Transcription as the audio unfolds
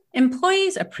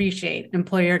Employees appreciate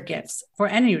employer gifts for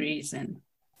any reason,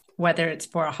 whether it's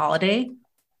for a holiday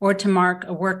or to mark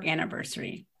a work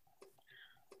anniversary.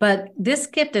 But this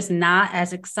gift is not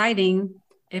as exciting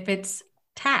if it's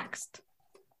taxed.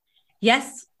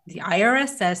 Yes, the IRS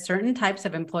says certain types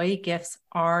of employee gifts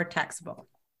are taxable.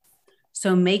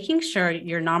 So making sure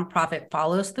your nonprofit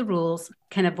follows the rules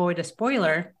can avoid a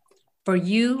spoiler for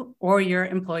you or your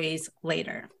employees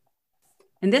later.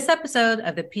 In this episode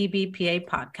of the PBPA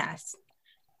podcast,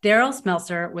 Daryl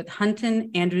Smeltzer with Hunton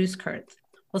Andrews Kurth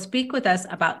will speak with us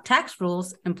about tax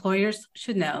rules employers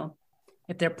should know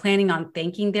if they're planning on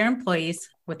thanking their employees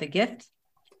with a gift,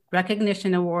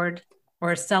 recognition award,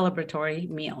 or a celebratory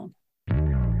meal.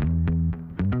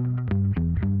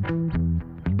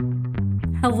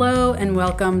 Hello and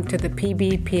welcome to the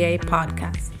PBPA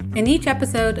podcast. In each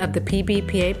episode of the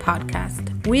PBPA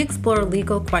podcast, we explore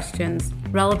legal questions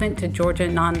relevant to Georgia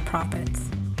nonprofits.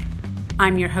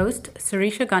 I'm your host,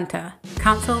 Sirisha Gunta,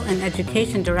 Counsel and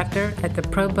Education Director at the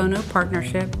Pro Bono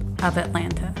Partnership of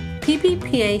Atlanta.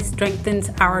 PBPA strengthens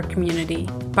our community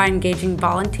by engaging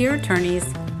volunteer attorneys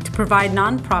to provide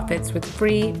nonprofits with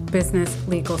free business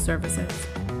legal services.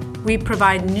 We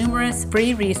provide numerous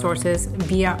free resources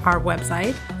via our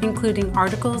website, including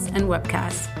articles and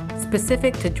webcasts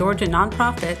specific to Georgia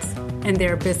nonprofits and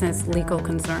their business legal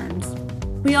concerns.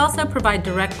 We also provide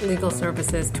direct legal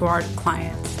services to our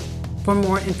clients. For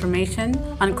more information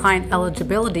on client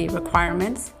eligibility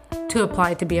requirements, to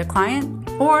apply to be a client,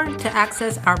 or to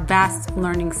access our vast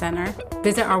learning center,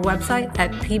 visit our website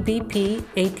at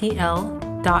pbpatl.org.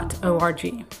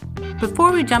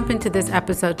 Before we jump into this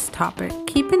episode's topic,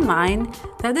 keep in mind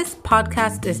that this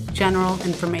podcast is general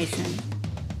information,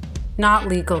 not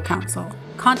legal counsel.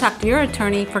 Contact your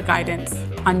attorney for guidance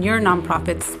on your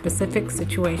nonprofit's specific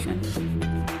situation.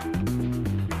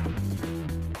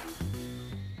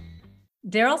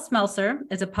 Daryl Smeltzer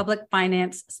is a public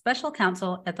finance special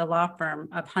counsel at the law firm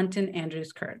of Hunton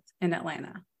Andrews Kurth in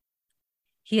Atlanta.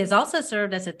 He has also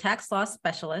served as a tax law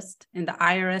specialist in the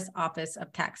IRS Office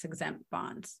of Tax Exempt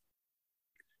Bonds.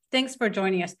 Thanks for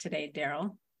joining us today,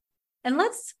 Daryl. And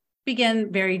let's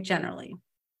begin very generally.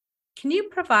 Can you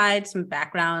provide some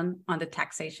background on the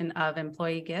taxation of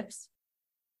employee gifts?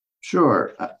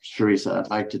 Sure, Teresa, I'd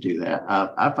like to do that.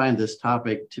 I find this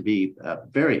topic to be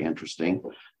very interesting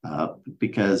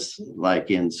because,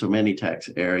 like in so many tax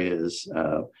areas,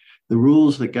 the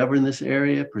rules that govern this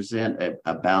area present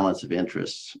a balance of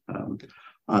interests.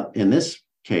 In this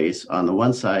case, on the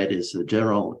one side is the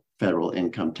general federal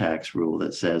income tax rule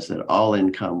that says that all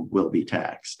income will be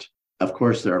taxed. Of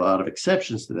course, there are a lot of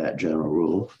exceptions to that general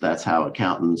rule. That's how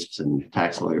accountants and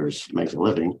tax lawyers make a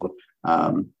living.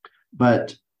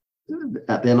 But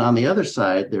then on the other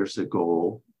side, there's a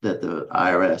goal that the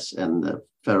IRS and the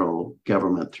federal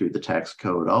government through the tax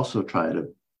code also try to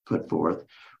put forth,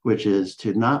 which is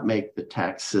to not make the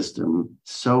tax system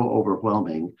so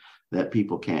overwhelming that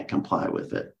people can't comply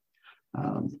with it.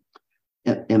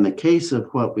 In the case of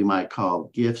what we might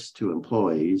call gifts to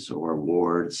employees or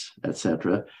awards, et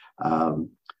cetera,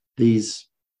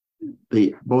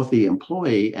 both the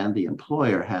employee and the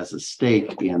employer has a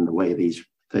stake in the way these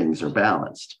things are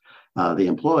balanced. The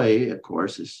employee, of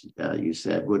course, as you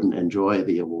said, wouldn't enjoy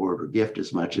the award or gift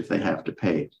as much if they have to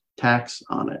pay tax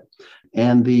on it.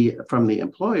 And from the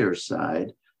employer's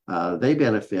side, they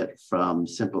benefit from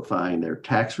simplifying their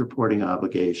tax reporting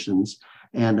obligations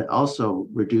and also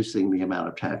reducing the amount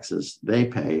of taxes they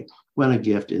pay when a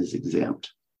gift is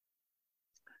exempt.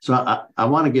 So I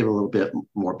want to give a little bit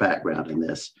more background in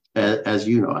this. As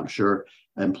you know, I'm sure,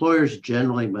 employers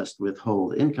generally must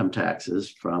withhold income taxes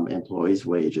from employees'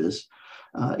 wages,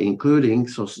 including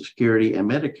Social Security and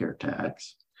Medicare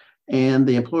tax, and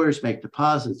the employers make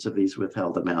deposits of these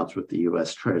withheld amounts with the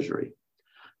U.S. Treasury.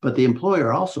 But the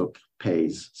employer also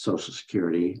pays Social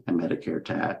Security and Medicare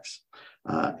tax,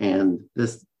 and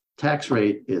this tax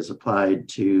rate is applied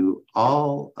to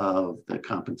all of the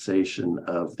compensation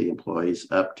of the employees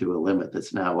up to a limit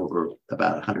that's now over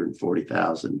about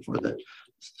 $140,000 for the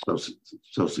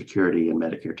Social Security and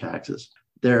Medicare taxes.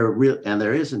 There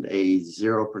isn't a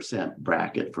 0%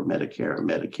 bracket for Medicare and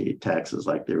Medicaid taxes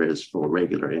like there is for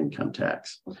regular income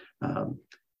tax.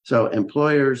 So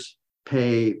employers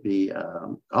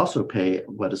also pay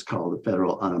what is called the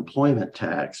federal unemployment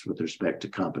tax with respect to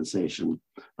compensation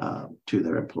to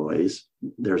their employees.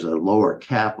 There's a lower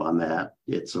cap on that.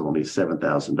 It's only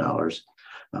 $7,000.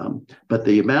 But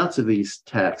the amounts of these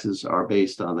taxes are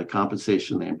based on the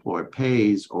compensation the employer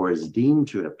pays or is deemed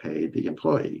to have paid the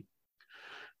employee.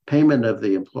 Payment of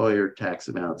the employer tax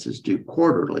amounts is due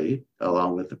quarterly,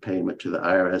 along with the payment to the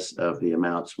IRS of the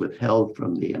amounts withheld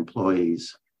from the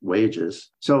employee's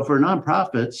wages. So for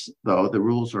nonprofits, though, the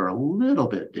rules are a little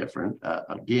bit different.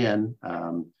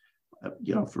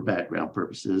 For background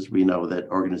purposes, we know that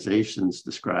organizations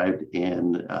described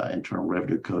in Internal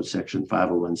Revenue Code Section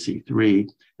 501c3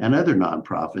 and other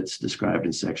nonprofits described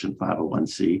in Section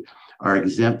 501c are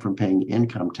exempt from paying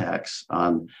income tax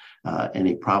on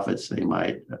any profits they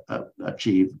might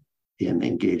achieve in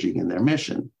engaging in their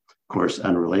mission. Of course,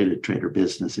 unrelated trade or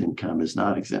business income is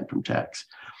not exempt from tax.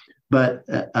 But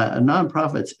a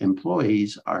nonprofit's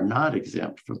employees are not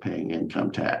exempt from paying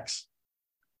income tax.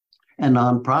 And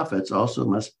nonprofits also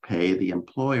must pay the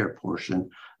employer portion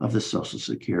of the Social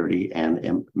Security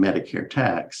and Medicare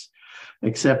tax,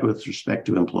 except with respect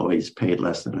to employees paid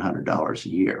less than $100 a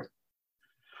year.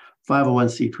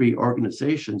 501c3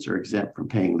 organizations are exempt from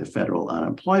paying the federal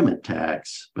unemployment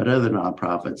tax, but other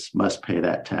nonprofits must pay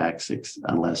that tax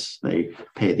unless they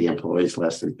pay the employees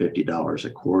less than $50 a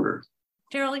quarter.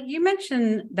 Daryl, you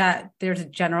mentioned that there's a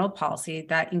general policy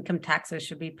that income taxes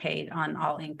should be paid on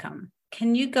all income.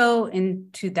 Can you go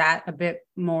into that a bit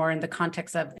more in the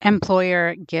context of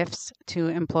employer gifts to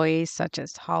employees, such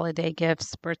as holiday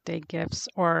gifts, birthday gifts,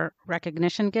 or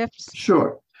recognition gifts?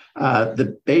 Sure.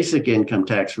 The basic income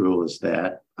tax rule is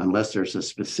that unless there's a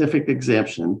specific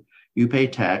exemption, you pay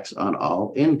tax on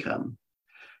all income.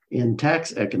 In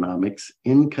tax economics,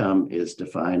 income is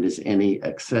defined as any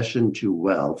accession to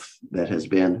wealth that has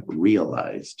been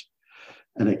realized.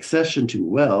 An accession to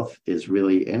wealth is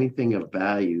really anything of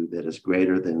value that is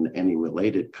greater than any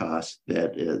related cost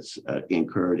that is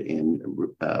incurred in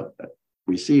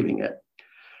receiving it.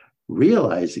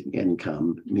 Realizing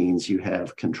income means you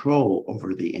have control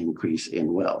over the increase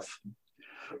in wealth.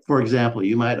 For example,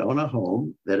 you might own a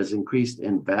home that has increased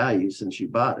in value since you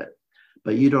bought it,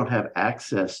 but you don't have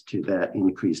access to that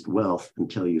increased wealth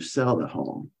until you sell the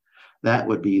home. That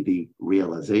would be the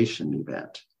realization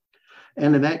event.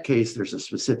 And in that case, there's a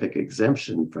specific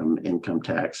exemption from income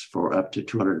tax for up to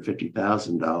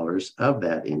 $250,000 of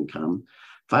that income,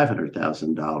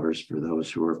 $500,000 for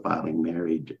those who are filing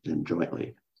married and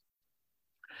jointly.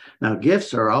 Now,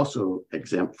 gifts are also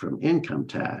exempt from income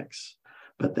tax,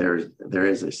 but there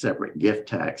is a separate gift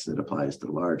tax that applies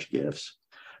to large gifts.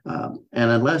 And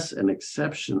unless an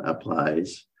exception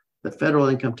applies, the federal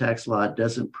income tax law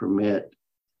doesn't permit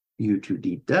you to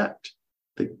deduct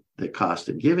the cost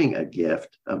of giving a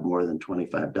gift of more than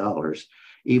 $25,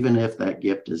 even if that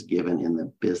gift is given in the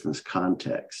business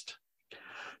context.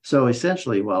 So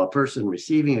essentially, while a person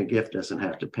receiving a gift doesn't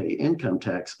have to pay income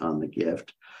tax on the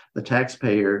gift, the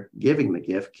taxpayer giving the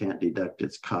gift can't deduct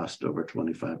its cost over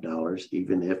 $25,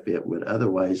 even if it would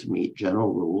otherwise meet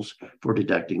general rules for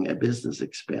deducting a business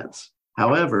expense.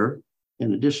 However,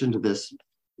 in addition to this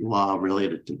law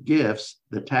related to gifts,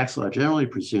 the tax law generally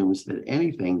presumes that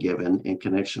anything given in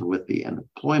connection with the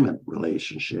employment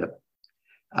relationship,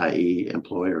 i.e.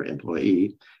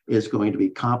 employer-employee, is going to be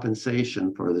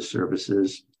compensation for the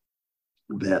services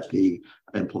that the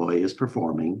employee is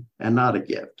performing and not a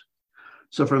gift.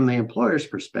 So from the employer's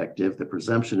perspective, the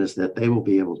presumption is that they will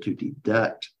be able to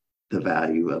deduct the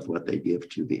value of what they give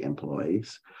to the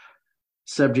employees,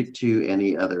 subject to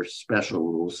any other special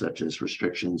rules, such as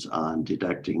restrictions on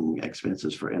deducting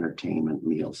expenses for entertainment,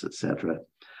 meals, etc.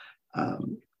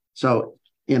 So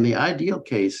in the ideal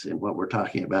case, in what we're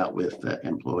talking about with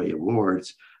employee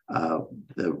awards,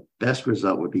 the best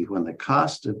result would be when the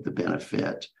cost of the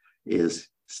benefit is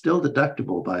still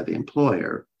deductible by the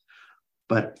employer,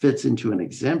 but fits into an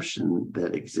exemption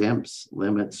that exempts,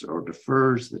 limits, or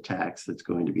defers the tax that's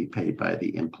going to be paid by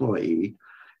the employee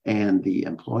and the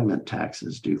employment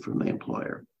taxes due from the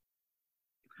employer.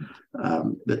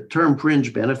 The term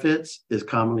fringe benefits is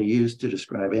commonly used to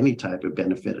describe any type of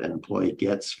benefit an employee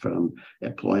gets from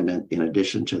employment in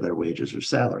addition to their wages or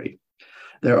salary.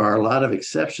 There are a lot of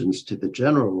exceptions to the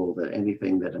general rule that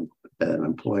anything that an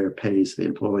employer pays the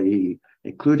employee,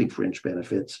 including fringe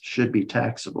benefits, should be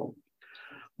taxable.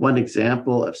 One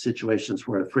example of situations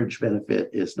where a fringe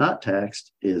benefit is not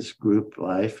taxed is group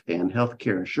life and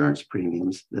healthcare insurance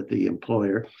premiums that the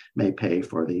employer may pay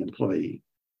for the employee.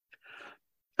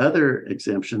 Other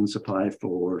exemptions apply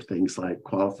for things like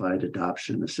qualified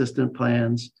adoption assistance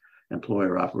plans,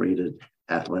 employer-operated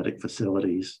athletic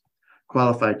facilities,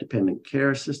 qualified dependent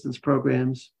care assistance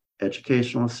programs,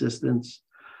 educational assistance,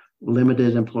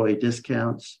 limited employee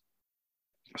discounts,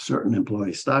 certain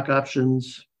employee stock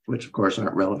options, which of course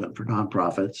aren't relevant for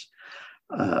nonprofits,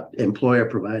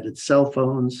 employer-provided cell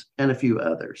phones, and a few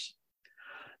others.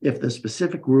 If the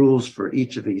specific rules for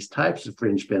each of these types of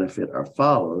fringe benefit are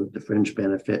followed, the fringe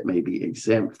benefit may be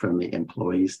exempt from the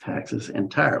employee's taxes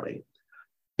entirely.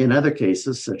 In other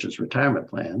cases, such as retirement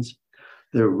plans,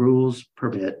 The rules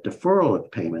permit deferral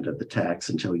of payment of the tax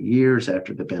until years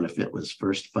after the benefit was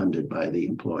first funded by the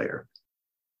employer.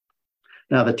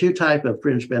 Now, the two types of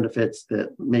fringe benefits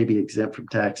that may be exempt from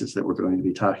taxes that we're going to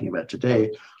be talking about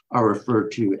today are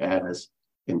referred to as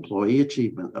employee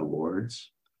achievement awards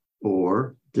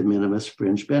or de minimis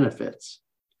fringe benefits.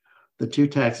 The two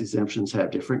tax exemptions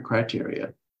have different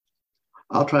criteria.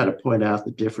 I'll try to point out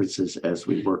the differences as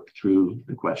we work through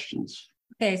the questions.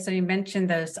 Okay, so you mentioned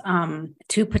those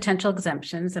two potential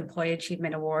exemptions, employee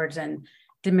achievement awards and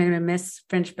de minimis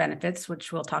fringe benefits,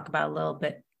 which we'll talk about a little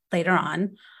bit later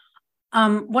on.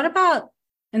 What about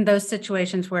in those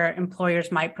situations where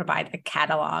employers might provide a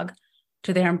catalog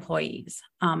to their employees,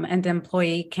 and the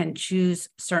employee can choose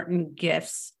certain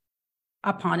gifts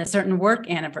upon a certain work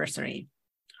anniversary?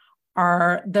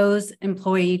 Are those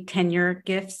employee tenure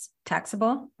gifts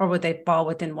taxable, or would they fall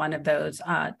within one of those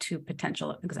two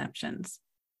potential exemptions?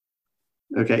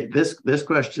 Okay, this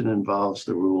question involves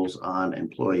the rules on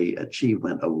employee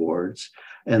achievement awards,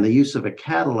 and the use of a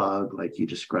catalog, like you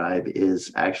describe,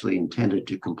 is actually intended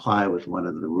to comply with one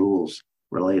of the rules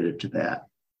related to that.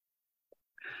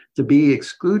 To be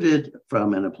excluded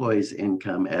from an employee's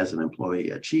income as an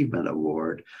employee achievement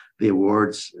award, the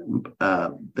awards,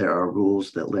 there are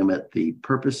rules that limit the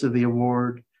purpose of the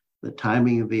award, the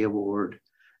timing of the award,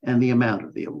 and the amount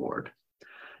of the award.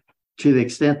 To the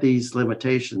extent these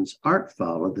limitations aren't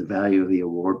followed, the value of the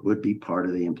award would be part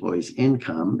of the employee's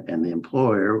income, and the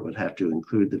employer would have to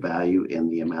include the value in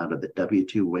the amount of the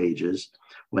W-2 wages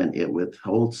when it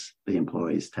withholds the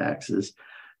employee's taxes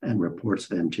and reports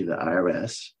them to the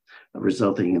IRS,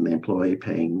 resulting in the employee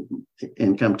paying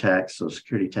income tax, Social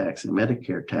Security tax, and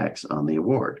Medicare tax on the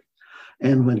award.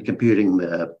 And when computing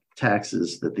the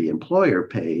taxes that the employer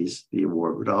pays, the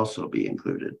award would also be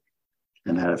included.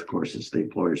 And that, of course, is the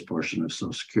employer's portion of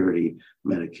Social Security,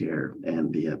 Medicare,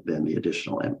 and then the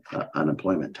additional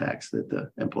unemployment tax that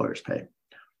the employers pay.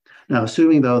 Now,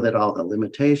 assuming, though, that all the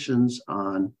limitations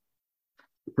on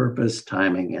purpose,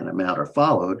 timing, and amount are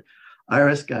followed,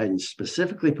 IRS guidance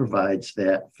specifically provides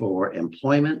that for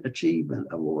employment achievement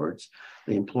awards,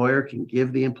 the employer can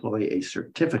give the employee a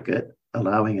certificate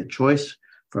allowing a choice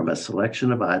from a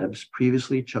selection of items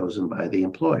previously chosen by the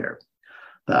employer.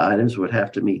 The items would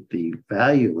have to meet the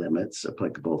value limits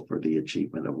applicable for the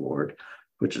achievement award,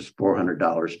 which is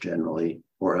 $400 generally,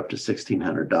 or up to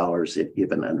 $1,600 if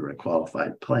given under a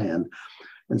qualified plan.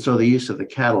 And so the use of the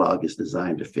catalog is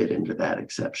designed to fit into that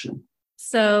exception.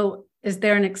 So is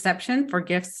there an exception for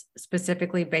gifts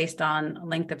specifically based on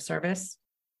length of service?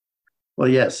 Well,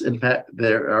 yes. In fact,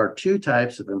 there are two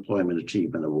types of employment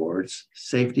achievement awards: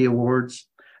 safety awards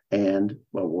and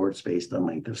awards based on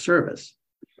length of service.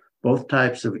 Both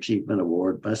types of achievement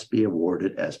award must be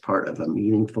awarded as part of a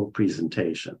meaningful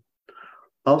presentation.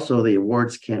 Also, the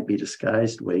awards can't be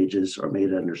disguised wages or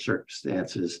made under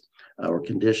circumstances or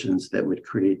conditions that would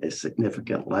create a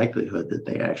significant likelihood that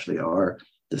they actually are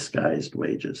disguised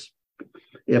wages.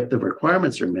 If the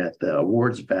requirements are met, the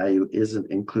award's value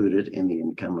isn't included in the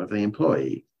income of the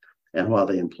employee. And while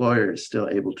the employer is still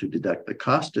able to deduct the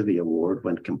cost of the award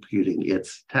when computing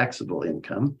its taxable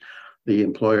income, the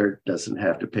employer doesn't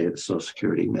have to pay the Social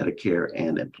Security, Medicare,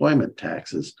 and employment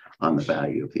taxes on the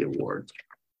value of the award.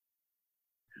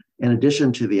 In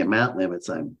addition to the amount limits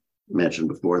I mentioned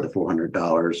before, the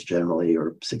 $400 generally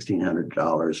or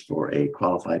 $1,600 for a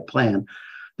qualified plan,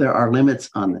 there are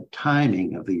limits on the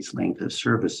timing of these length of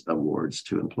service awards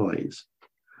to employees.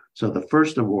 So the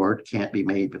first award can't be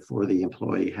made before the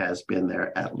employee has been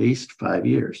there at least 5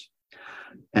 years.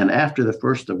 And after the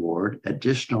first award,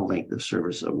 additional length of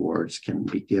service awards can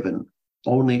be given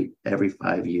only every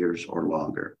 5 years or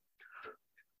longer.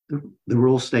 The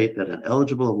rules state that an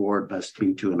eligible award must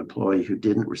be to an employee who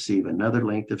didn't receive another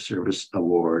length of service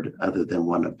award other than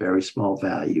one of very small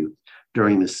value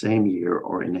during the same year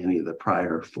or in any of the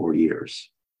prior 4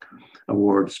 years.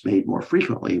 Awards made more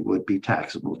frequently would be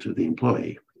taxable to the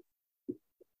employee.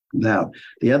 Now,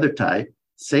 the other type,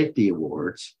 safety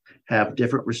awards, have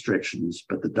different restrictions,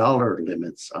 but the dollar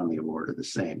limits on the award are the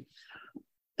same.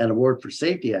 An award for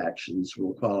safety actions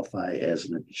will qualify as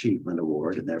an achievement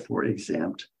award and therefore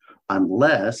exempt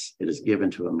unless it is given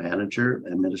to a manager,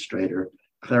 administrator,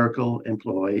 clerical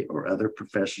employee, or other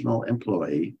professional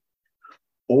employee,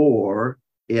 or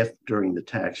if during the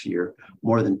tax year,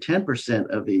 more than 10%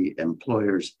 of the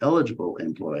employer's eligible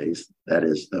employees, that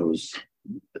is those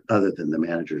other than the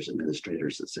managers,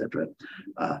 administrators, et cetera,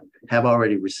 have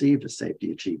already received a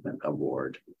safety achievement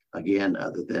award, again,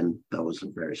 other than those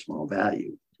of very small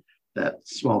value. That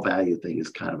small value thing is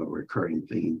kind of a recurring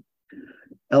theme.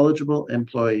 Eligible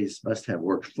employees must have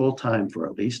worked full-time for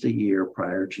at least a year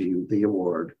prior to the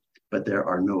award but there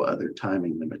are no other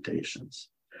timing limitations.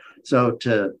 So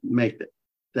to make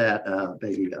that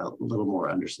maybe a little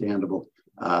more understandable,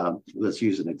 let's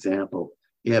use an example.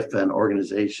 If an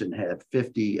organization had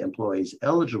 50 employees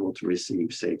eligible to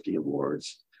receive safety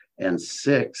awards and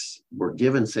 6 were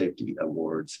given safety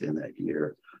awards in that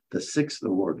year, the 6th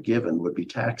award given would be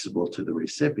taxable to the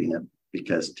recipient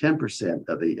because 10%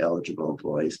 of the eligible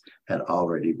employees had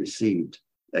already received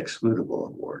excludable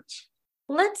awards.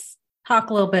 Let's talk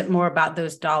a little bit more about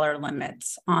those dollar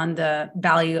limits on the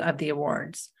value of the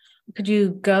awards. Could you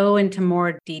go into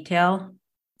more detail?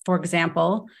 For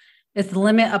example, is the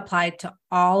limit applied to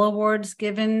all awards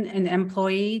given an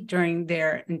employee during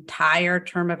their entire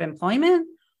term of employment,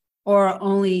 or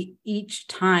only each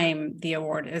time the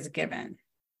award is given?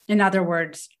 In other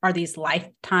words, are these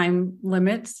lifetime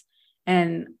limits?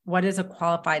 And what is a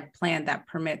qualified plan that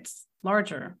permits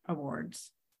larger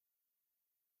awards?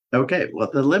 Okay, well,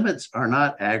 the limits are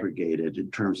not aggregated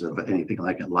in terms of anything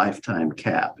like a lifetime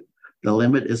cap. The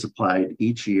limit is applied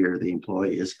each year the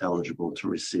employee is eligible to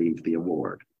receive the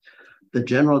award. The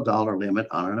general dollar limit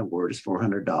on an award is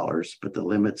 $400, but the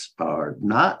limits are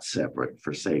not separate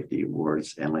for safety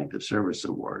awards and length of service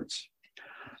awards.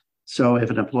 So if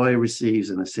an employee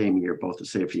receives in the same year both a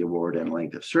safety award and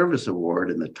length of service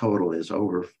award, and the total is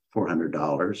over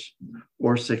 $400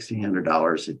 or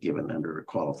 $1,600 if given under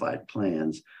qualified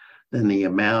plans, then the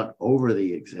amount over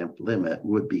the exempt limit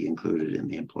would be included in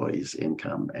the employee's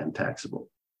income and taxable.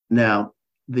 Now,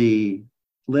 the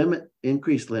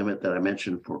increased limit that I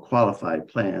mentioned for qualified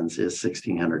plans is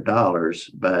 $1,600,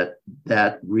 but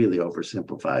that really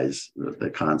oversimplifies the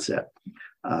concept.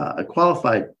 A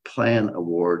qualified plan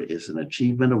award is an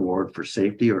achievement award for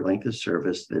safety or length of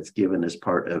service that's given as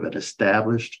part of an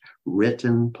established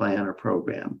written plan or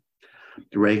program.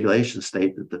 The regulations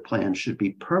state that the plan should be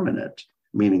permanent,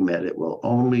 meaning that it will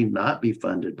only not be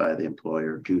funded by the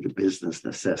employer due to business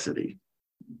necessity.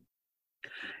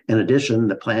 In addition,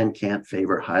 the plan can't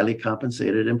favor highly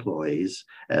compensated employees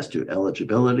as to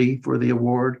eligibility for the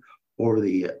award or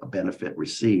the benefit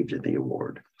received in the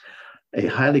award. A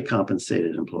highly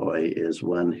compensated employee is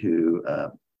one who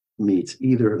meets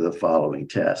either of the following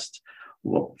tests.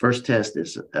 Well, first test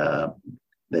is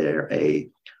they're a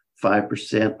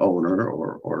 5% owner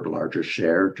or larger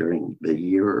share during the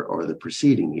year or the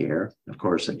preceding year. Of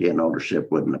course, again, ownership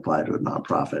wouldn't apply to a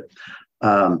nonprofit.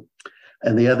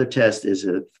 And the other test is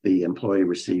if the employee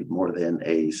received more than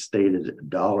a stated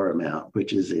dollar amount,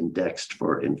 which is indexed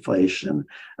for inflation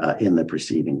in the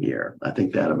preceding year. I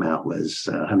think that amount was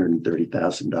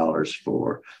 $130,000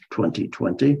 for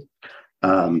 2020.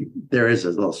 There is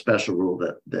a little special rule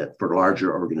that for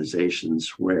larger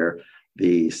organizations where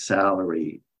the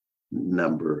salary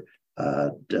number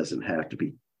doesn't have to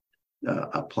be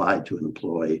applied to an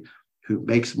employee who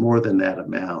makes more than that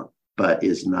amount, but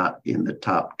is not in the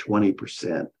top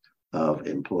 20% of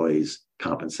employees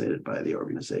compensated by the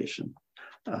organization.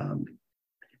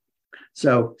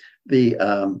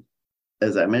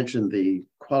 As I mentioned, the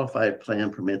qualified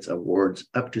plan permits awards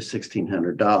up to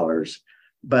 $1,600,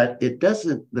 but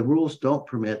the rules don't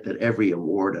permit that every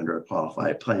award under a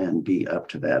qualified plan be up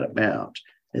to that amount.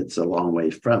 It's a long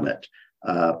way from it.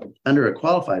 Under a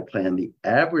qualified plan, the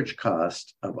average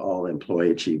cost of all employee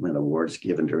achievement awards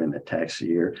given during the tax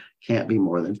year can't be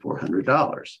more than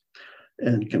 $400.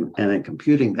 And in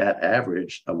computing that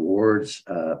average, awards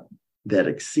that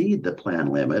exceed the plan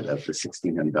limit of the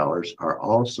 $1,600 are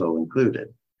also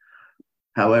included.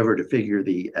 However, to figure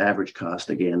the average cost,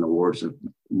 again, awards of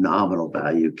nominal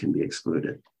value can be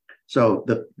excluded. So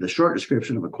the short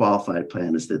description of a qualified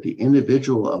plan is that the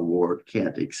individual award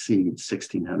can't exceed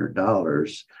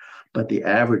 $1,600, but the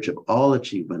average of all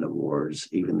achievement awards,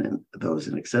 even those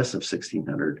in excess of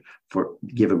 $1,600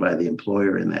 given by the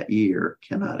employer in that year,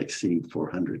 cannot exceed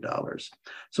 $400.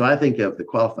 So I think of the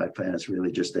qualified plan as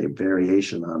really just a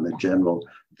variation on the general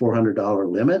 $400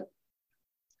 limit.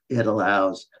 It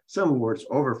allows some awards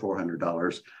over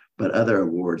 $400, but other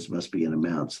awards must be in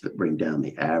amounts that bring down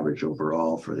the average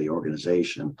overall for the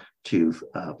organization to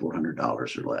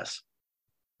 $400 or less.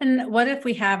 And what if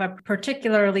we have a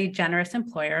particularly generous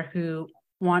employer who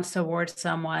wants to award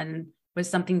someone with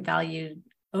something valued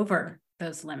over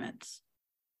those limits?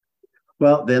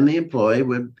 Well, then the employee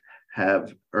would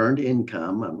have earned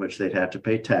income on which they'd have to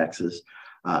pay taxes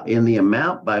in the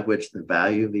amount by which the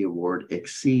value of the award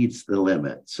exceeds the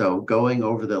limit. So going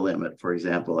over the limit, for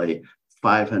example, a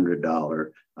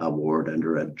 $500 award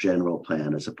under a general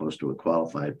plan as opposed to a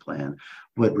qualified plan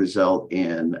would result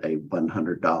in a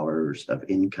 $100 of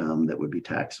income that would be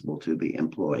taxable to the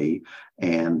employee,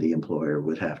 and the employer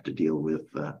would have to deal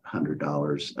with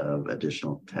 $100 of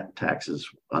additional taxes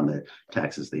on the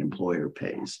taxes the employer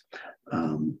pays.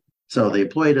 So the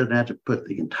employee doesn't have to put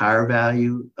the entire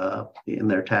value in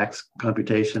their tax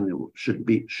computation.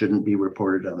 It shouldn't be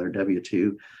reported on their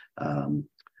W-2,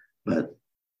 but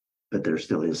there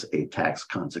still is a tax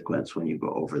consequence when you go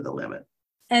over the limit.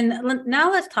 And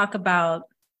now let's talk about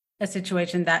a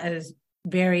situation that is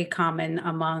very common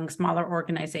among smaller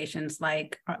organizations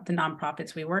like the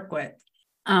nonprofits we work with.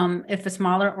 If a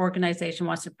smaller organization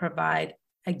wants to provide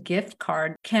a gift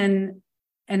card, can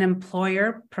an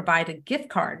employer provide a gift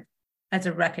card as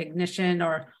a recognition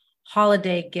or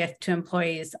holiday gift to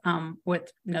employees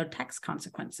with no tax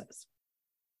consequences?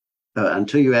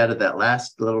 Until you added that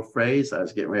last little phrase, I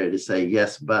was getting ready to say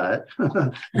yes, but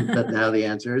now the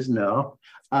answer is no.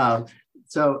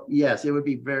 So yes, it would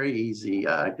be very easy.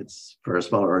 For a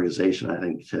smaller organization, I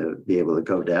think, to be able to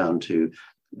go down to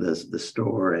the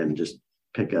store and just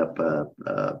pick up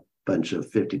a bunch of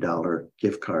 $50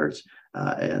 gift cards.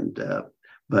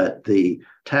 But the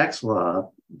tax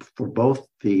law for both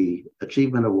the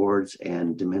Achievement Awards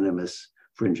and de minimis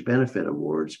fringe benefit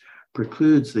awards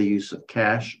precludes the use of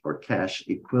cash or cash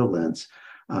equivalents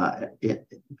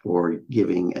for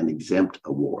giving an exempt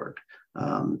award.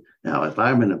 Now, if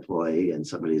I'm an employee and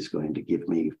somebody's going to give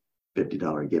me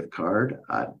 $50 gift card,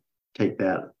 I take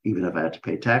that even if I have to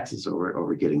pay taxes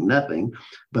over getting nothing.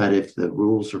 But if the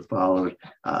rules are followed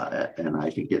and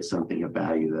I can get something of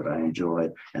value that I enjoy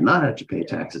and not have to pay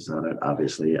taxes on it,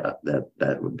 obviously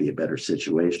that would be a better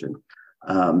situation.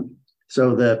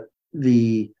 So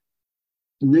the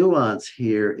nuance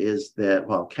here is that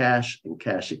while cash and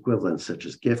cash equivalents such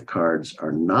as gift cards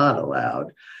are not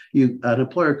allowed, an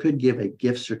employer could give a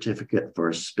gift certificate for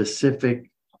a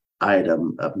specific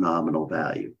item of nominal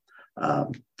value.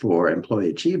 For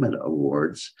employee achievement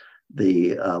awards,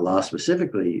 the law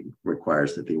specifically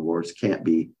requires that the awards can't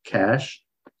be cash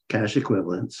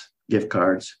equivalents, gift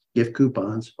cards, gift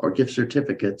coupons, or gift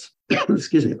certificates,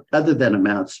 excuse me, other than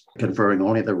amounts conferring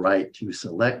only the right to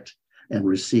select and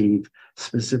receive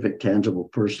specific tangible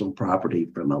personal property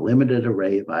from a limited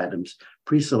array of items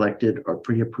pre-selected or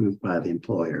pre-approved by the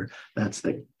employer. That's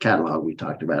the catalog we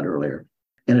talked about earlier.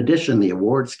 In addition, the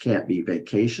awards can't be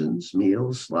vacations,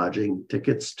 meals, lodging,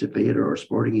 tickets to theater or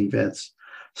sporting events,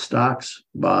 stocks,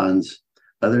 bonds,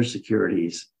 other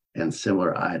securities, and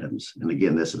similar items. And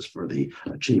again, this is for the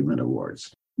Achievement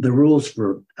Awards. The rules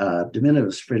for de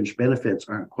minimis fringe benefits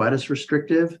aren't quite as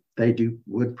restrictive. They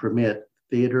would permit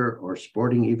theater or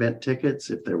sporting event tickets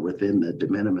if they're within the de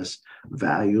minimis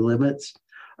value limits,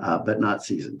 but not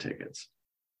season tickets.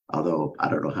 Although I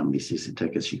don't know how many season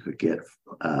tickets you could get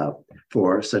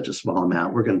for such a small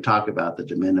amount. We're going to talk about the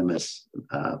de minimis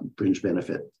fringe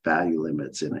benefit value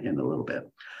limits in a little bit.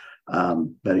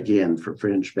 But again, for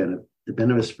de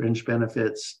minimis fringe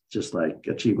benefits, just like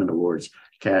Achievement Awards,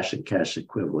 cash and cash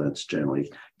equivalents generally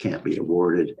can't be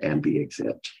awarded and be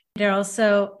exempt. Daryl,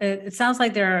 so it sounds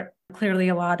like there are clearly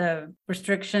a lot of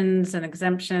restrictions and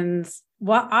exemptions.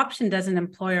 What option does an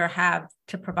employer have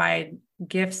to provide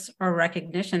gifts or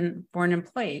recognition for an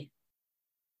employee?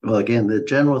 Well, again, the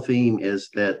general theme is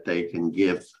that they can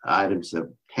give items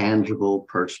of tangible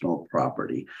personal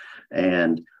property.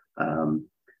 And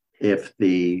if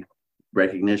the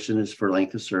recognition is for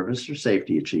length of service or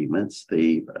safety achievements,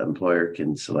 the employer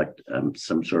can select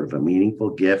some sort of a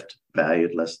meaningful gift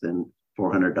valued less than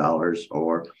 $400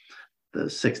 or the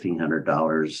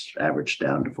 $1,600 averaged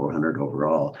down to $400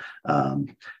 overall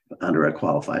under a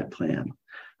qualified plan.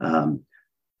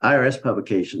 IRS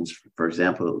publications, for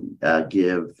example,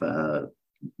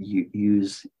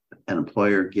 use an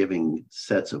employer giving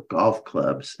sets of golf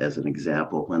clubs as an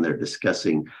example when they're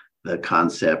discussing the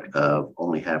concept of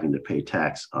only having to pay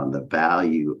tax on the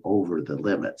value over the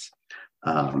limits.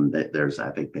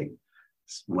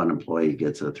 One employee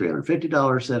gets a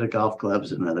 $350 set of golf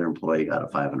clubs, and another employee got a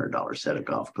 $500 set of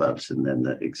golf clubs, and then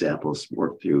the examples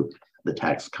work through the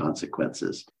tax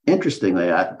consequences. Interestingly,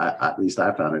 at least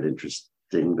I found it interesting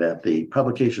that the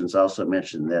publications also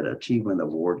mentioned that Achievement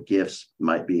Award gifts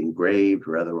might be engraved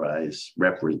or otherwise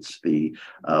reference the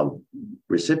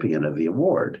recipient of the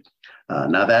award.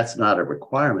 Now, that's not a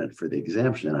requirement for the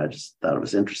exemption. I just thought it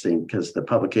was interesting because the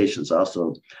publications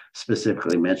also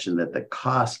specifically mentioned that the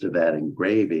cost of that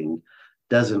engraving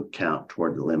doesn't count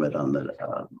toward the limit on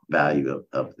the value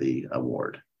of the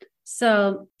award.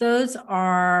 So those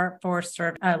are for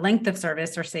length of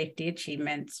service or safety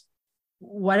achievements.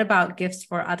 What about gifts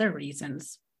for other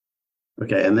reasons?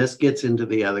 Okay, and this gets into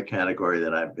the other category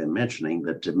that I've been mentioning,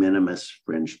 the de minimis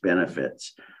fringe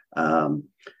benefits.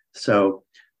 So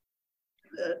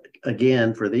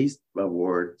again, for these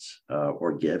awards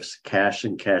or gifts, cash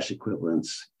and cash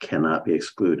equivalents cannot be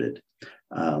excluded.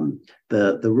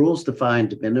 The rules define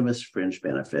de minimis fringe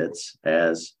benefits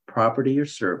as property or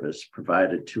service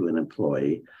provided to an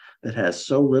employee that has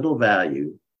so little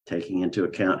value, taking into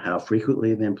account how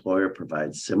frequently the employer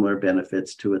provides similar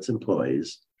benefits to its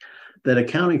employees, that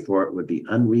accounting for it would be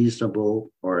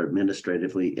unreasonable or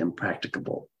administratively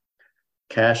impracticable.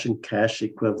 Cash and cash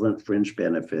equivalent fringe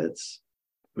benefits,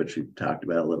 which we've talked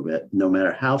about a little bit, no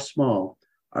matter how small,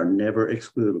 are never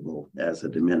excludable as a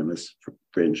de minimis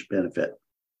fringe benefit.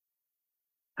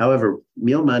 However,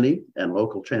 meal money and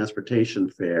local transportation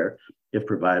fare, if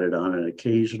provided on an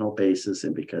occasional basis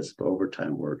and because of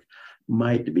overtime work,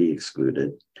 might be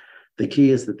excluded. The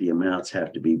key is that the amounts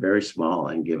have to be very small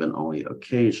and given only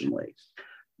occasionally.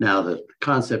 Now, the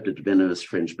concept of de minimis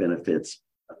fringe benefits,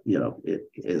 it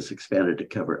is expanded to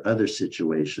cover other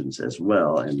situations as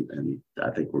well. And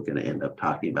I think we're going to end up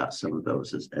talking about some of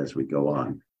those as we go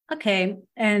on. Okay.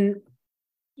 And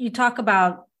you talk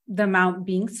about the amount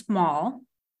being small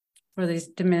for these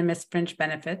de minimis fringe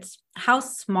benefits. How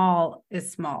small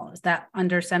is small? Is that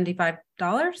under $75?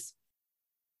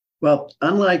 Well,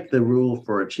 unlike the rule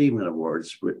for achievement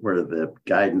awards, where the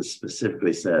guidance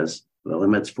specifically says the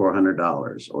limit's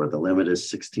 $400 or the limit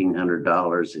is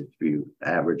 $1,600 if you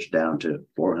average down to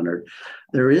 $400,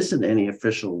 there isn't any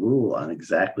official rule on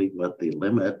exactly what the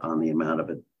limit on the amount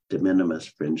of a de minimis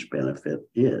fringe benefit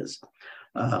is.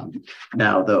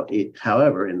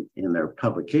 However, in their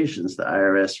publications, the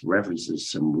IRS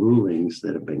references some rulings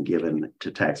that have been given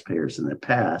to taxpayers in the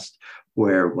past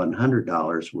where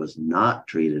 $100 was not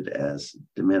treated as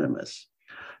de minimis.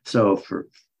 So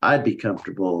I'd be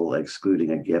comfortable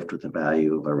excluding a gift with a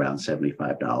value of around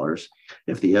 $75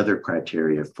 if the other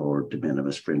criteria for de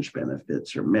minimis fringe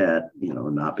benefits are met,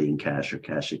 not being cash or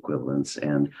cash equivalents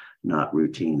and not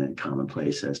routine and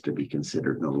commonplace as to be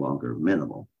considered no longer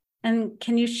minimal. And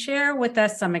can you share with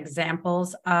us some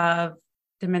examples of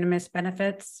de minimis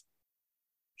benefits?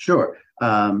 Sure.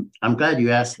 I'm glad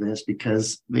you asked this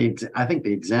because I think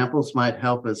the examples might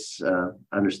help us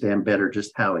understand better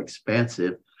just how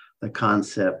expansive the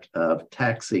concept of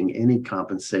taxing any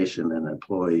compensation an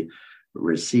employee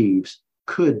receives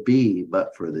could be,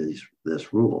 but for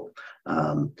this rule.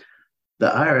 The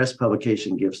IRS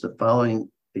publication gives the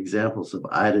following examples of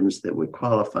items that would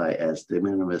qualify as de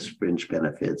minimis fringe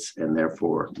benefits and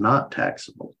therefore not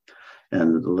taxable.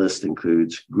 And the list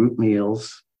includes group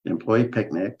meals, employee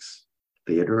picnics,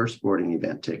 theater or sporting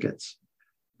event tickets,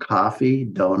 coffee,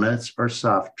 donuts, or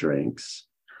soft drinks,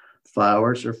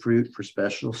 flowers or fruit for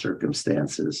special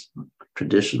circumstances,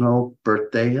 traditional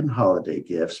birthday and holiday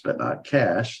gifts, but not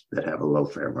cash, that have a low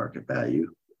fair market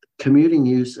value, commuting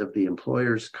use of the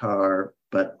employer's car,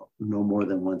 but no more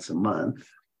than once a month,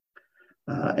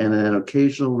 and an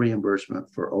occasional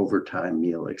reimbursement for overtime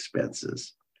meal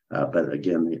expenses. But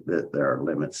again, there are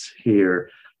limits here.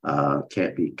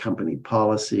 Can't be company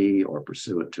policy or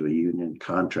pursuant to a union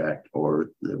contract, or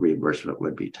the reimbursement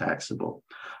would be taxable.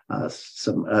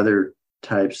 Some other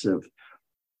types of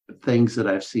things that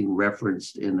I've seen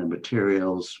referenced in the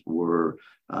materials were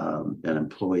an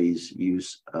employee's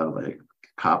use of a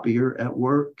copier at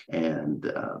work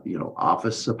and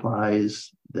office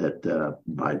supplies that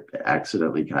might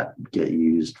accidentally get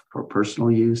used for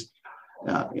personal use.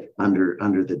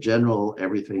 Under the general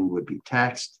everything would be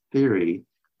taxed theory,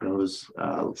 those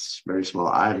very small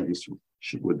items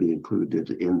would be included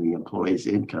in the employee's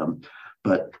income.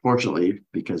 But fortunately,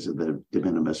 because of the de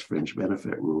minimis fringe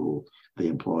benefit rule, the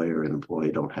employer and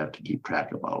employee don't have to keep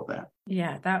track of all of that.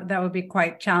 Yeah, that would be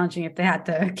quite challenging if they had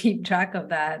to keep track of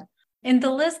that. In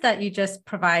the list that you just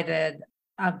provided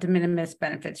of de minimis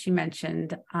benefits, you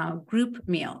mentioned group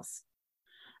meals.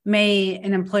 May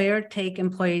an employer take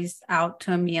employees out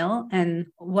to a meal? And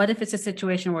what if it's a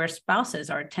situation where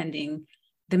spouses are attending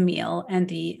the meal and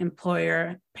the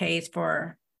employer pays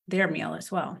for their meal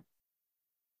as well?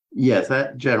 Yes,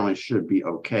 that generally should be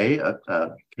okay.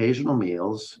 Occasional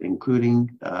meals,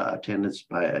 including attendance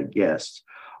by a guest,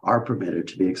 are permitted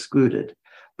to be excluded.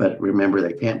 But remember,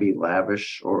 they can't be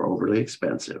lavish or overly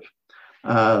expensive.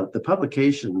 The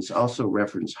publications also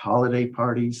reference holiday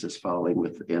parties as falling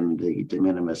within the de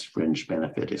minimis fringe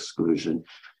benefit exclusion,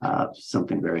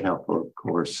 something very helpful, of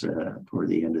course, for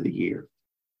the end of the year.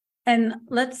 And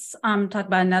let's talk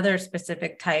about another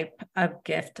specific type of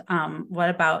gift. What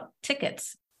about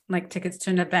tickets, like tickets to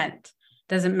an event?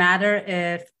 Does it matter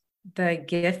if the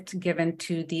gift given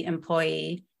to the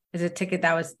employee is a ticket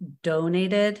that was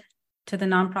donated to the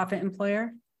nonprofit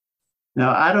employer?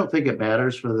 Now, I don't think it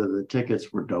matters whether the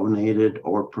tickets were donated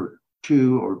or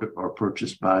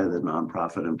purchased by the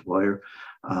nonprofit employer.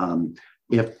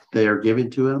 If they're given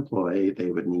to an employee,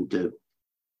 they would need to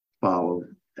fall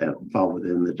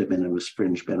within the de minimis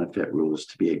fringe benefit rules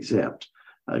to be exempt.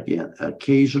 Again,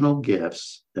 occasional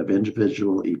gifts of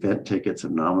individual event tickets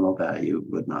of nominal value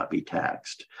would not be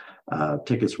taxed.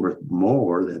 Tickets worth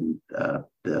more than the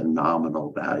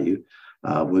nominal value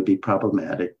would be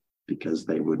problematic because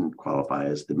they wouldn't qualify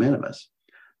as de minimis.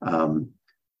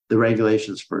 The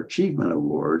regulations for achievement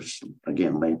awards,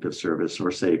 again, length of service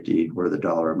or safety, where the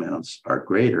dollar amounts are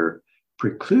greater,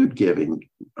 preclude giving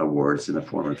awards in the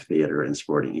form of theater and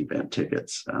sporting event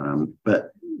tickets.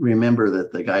 But remember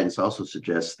that the guidance also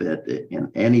suggests that in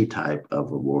any type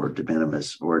of award, de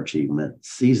minimis or achievement,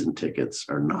 season tickets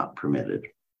are not permitted.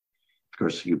 Of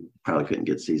course, you probably couldn't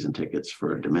get season tickets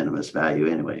for a de minimis value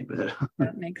anyway, but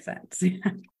that makes sense.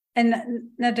 And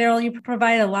now, Daryl, you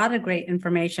provide a lot of great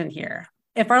information here.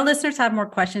 If our listeners have more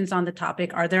questions on the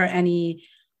topic, are there any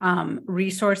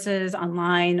resources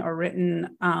online or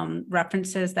written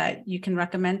references that you can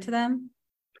recommend to them?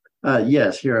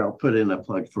 Yes, here I'll put in a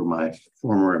plug for my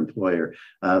former employer.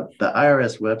 The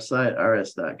IRS website,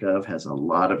 irs.gov, has a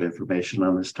lot of information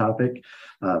on this topic.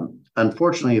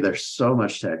 Unfortunately, there's so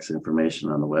much tax information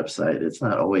on the website, it's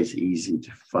not always easy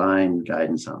to find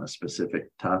guidance on a specific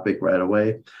topic right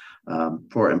away.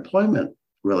 For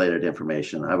employment-related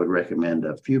information, I would recommend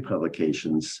a few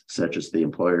publications such as the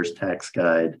Employer's Tax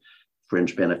Guide,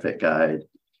 Fringe Benefit Guide,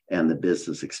 and the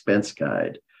Business Expense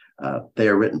Guide. They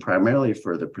are written primarily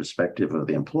for the perspective of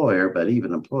the employer, but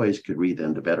even employees could read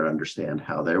them to better understand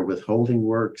how their withholding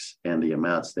works and the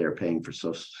amounts they're paying for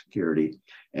Social Security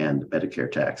and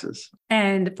Medicare taxes.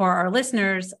 And for our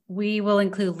listeners, we will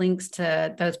include links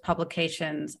to those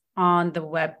publications on the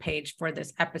webpage for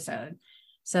this episode.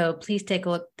 So please take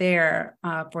a look there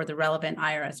for the relevant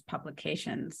IRS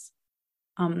publications.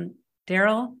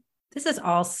 Daryl, this is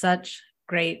all such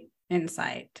great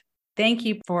insight. Thank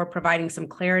you for providing some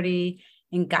clarity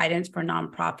and guidance for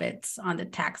nonprofits on the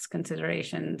tax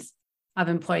considerations of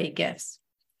employee gifts.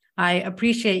 I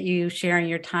appreciate you sharing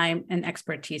your time and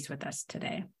expertise with us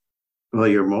today. Well,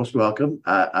 you're most welcome.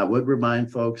 I would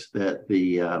remind folks that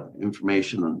the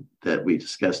information that we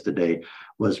discussed today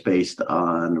was based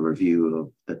on a review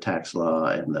of the tax law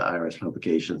and the IRS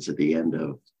publications at the end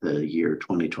of the year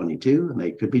 2022, and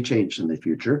they could be changed in the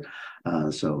future.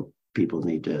 So people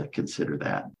need to consider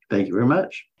that. Thank you very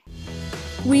much.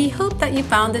 We hope that you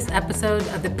found this episode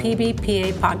of the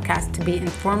PBPA podcast to be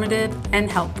informative and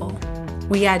helpful.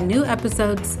 We add new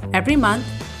episodes every month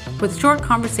with short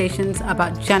conversations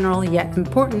about general yet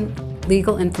important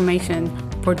legal information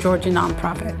for Georgia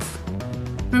nonprofits.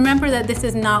 Remember that this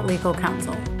is not legal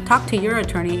counsel. Talk to your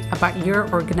attorney about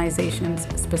your organization's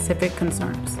specific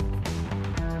concerns.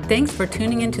 Thanks for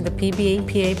tuning into the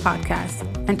PBPA podcast,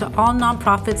 and to all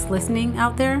nonprofits listening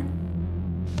out there,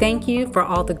 thank you for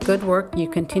all the good work you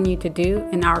continue to do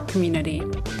in our community.